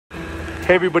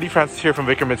Hey everybody, Francis here from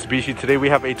Vickar Mitsubishi. Today we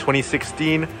have a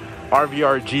 2016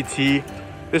 RVR GT.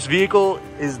 This vehicle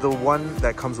is the one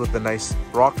that comes with the nice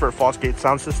Rockford Fosgate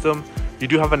sound system. You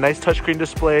do have a nice touchscreen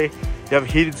display, you have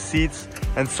heated seats,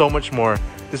 and so much more.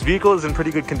 This vehicle is in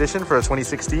pretty good condition for a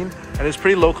 2016 and it's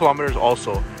pretty low kilometers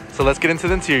also. So let's get into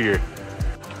the interior.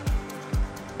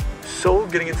 So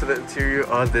getting into the interior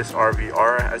of this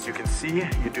RVR, as you can see,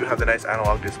 you do have the nice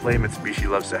analog display Mitsubishi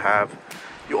loves to have.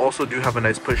 You also do have a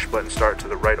nice push button start to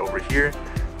the right over here.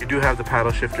 You do have the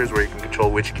paddle shifters where you can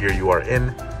control which gear you are in.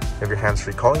 You have your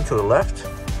hands-free calling to the left.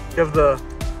 You have the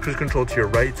cruise control to your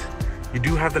right. You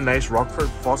do have the nice Rockford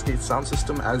Fosgate sound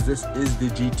system, as this is the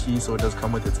GT, so it does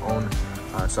come with its own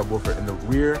subwoofer in the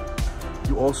rear.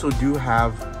 You also do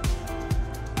have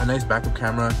a nice backup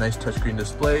camera, nice touchscreen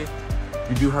display.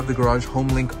 You do have the garage home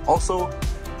link. Also,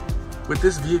 with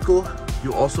this vehicle,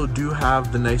 you also do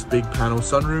have the nice big panel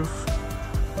sunroof,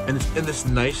 and it's in this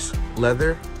nice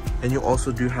leather, and you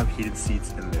also do have heated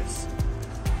seats in this.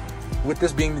 With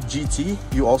this being the GT,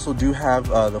 you also do have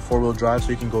the four-wheel drive,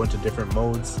 so you can go into different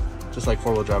modes, just like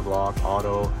four-wheel drive lock,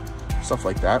 auto, stuff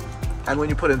like that. And when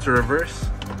you put into reverse,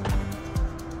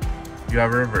 you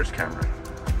have a reverse camera.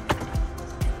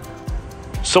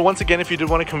 So once again, if you did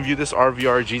want to come view this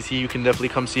RVR GT, you can definitely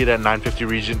come see it at 950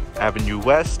 Regent Avenue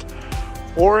West,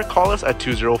 or call us at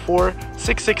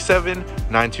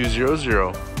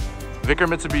 204-667-9200. Vickar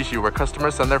Mitsubishi, where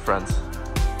customers send their friends.